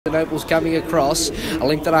Noble's coming across. A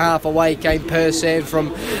length and a half away came Persan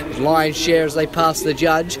from Lion's Share as they passed the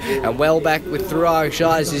judge, and well back with Through Irish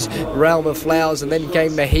Eyes is Realm of Flowers, and then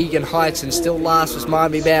came Mohegan Heights, and still last was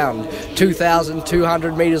Miami Bound.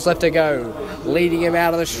 2,200 metres left to go. Leading him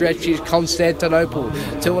out of the stretch is Constantinople.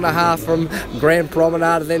 2.5 from Grand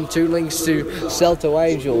Promenade, and then 2 lengths to Celto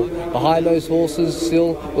Angel. Behind those horses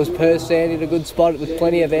still was Persan in a good spot with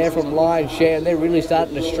plenty of air from Lion's Share, and they're really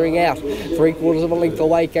starting to string out. 3/4 of a length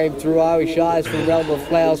away came Through Irish Eyes from Realm of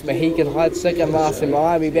Flowers. Mohegan Heights second last, and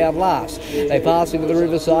Miami Bound last. They pass into the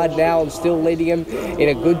riverside now, and still leading him in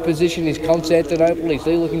a good position is Constantinople. He's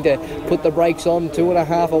looking to put the brakes on.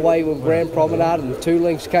 2.5 away with Grand Promenade, and 2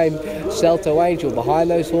 lengths came Celto Angel. Behind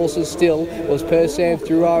those horses still was Persan,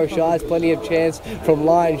 Through Irish Eyes, plenty of chance from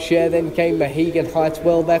Lion's Share. Then came Mohegan Heights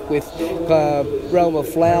well back with Realm of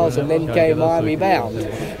Flowers, and then came Miami Bound.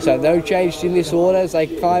 So no change in this order as they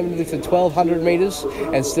climb into 1,200 metres,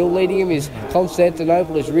 and still leading him is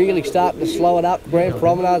Constantinople. Is really starting to slow it up. Grand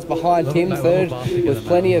Promenade's behind him. Third with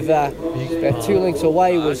plenty of about 2 lengths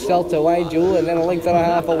away was Celto Angel, and then a length and a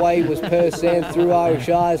half away was Persan, Through Irish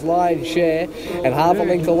Eyes, Lion's Share, and half a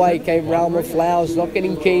length away came Realm of Flowers, not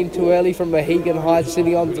getting keen too early from Mohegan Heights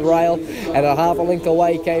sitting on the rail, and a half a length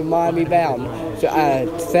away came Miami Bound.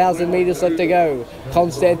 1,000 metres left to go.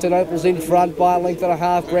 Constantinople's in front by a length and a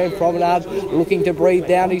half. Grand Promenade looking to breathe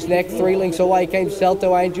down his neck. 3 lengths away came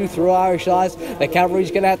Celto Angel, Through Irish Eyes. The cavalry's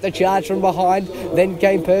going to have to charge from behind. Then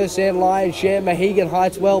came Persan, Lion's Share, Mohegan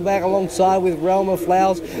Heights well back alongside with Realm of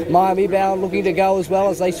Flowers. Miami Bound looking to go as well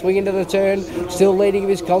as they swing into the turn. Still leading him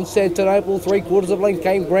is Constantinople. 3/4 of a length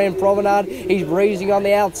came Grand Promenade. He's breezing on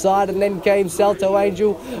the outside, and then came Celto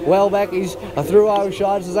Angel. Well back is Through Irish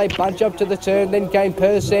Eyes as they punch up to the turn. Then came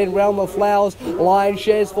Persan, Realm of Flowers. Lion's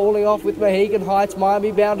Share's falling off with Mohegan Heights.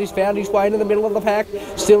 Miami Bound has found his way into the middle of the pack.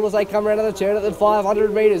 Still as they come around to the turn at the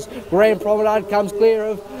 500 metres. Grand Promenade comes clear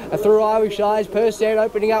of Through Irish Eyes. Persan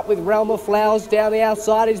opening up with Realm of Flowers. Down the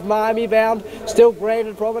outside is Miami Bound. Still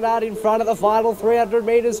Grand Promenade in front of the final 300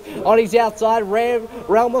 metres. On his outside,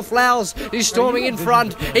 Realm of Flowers is storming in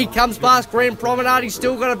front. He comes past Grand Promenade. He's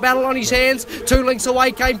still got a battle on his hands. 2 lengths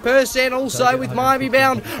away came Persan also with Miami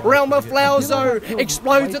Bound. Realm of Flowers though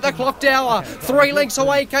explodes at the clock tower. 3 lengths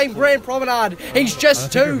away came Grand Promenade. He's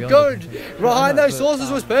just too good. Behind those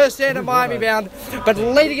horses was Persan and Miami Bound, but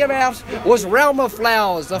leading him out was Realm of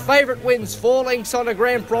Flowers. The favourite wins 4 lengths on a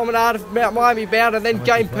Grand Promenade of Miami Bound, and then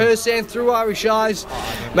came Persan, Through Irish Eyes.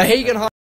 Mohegan Heights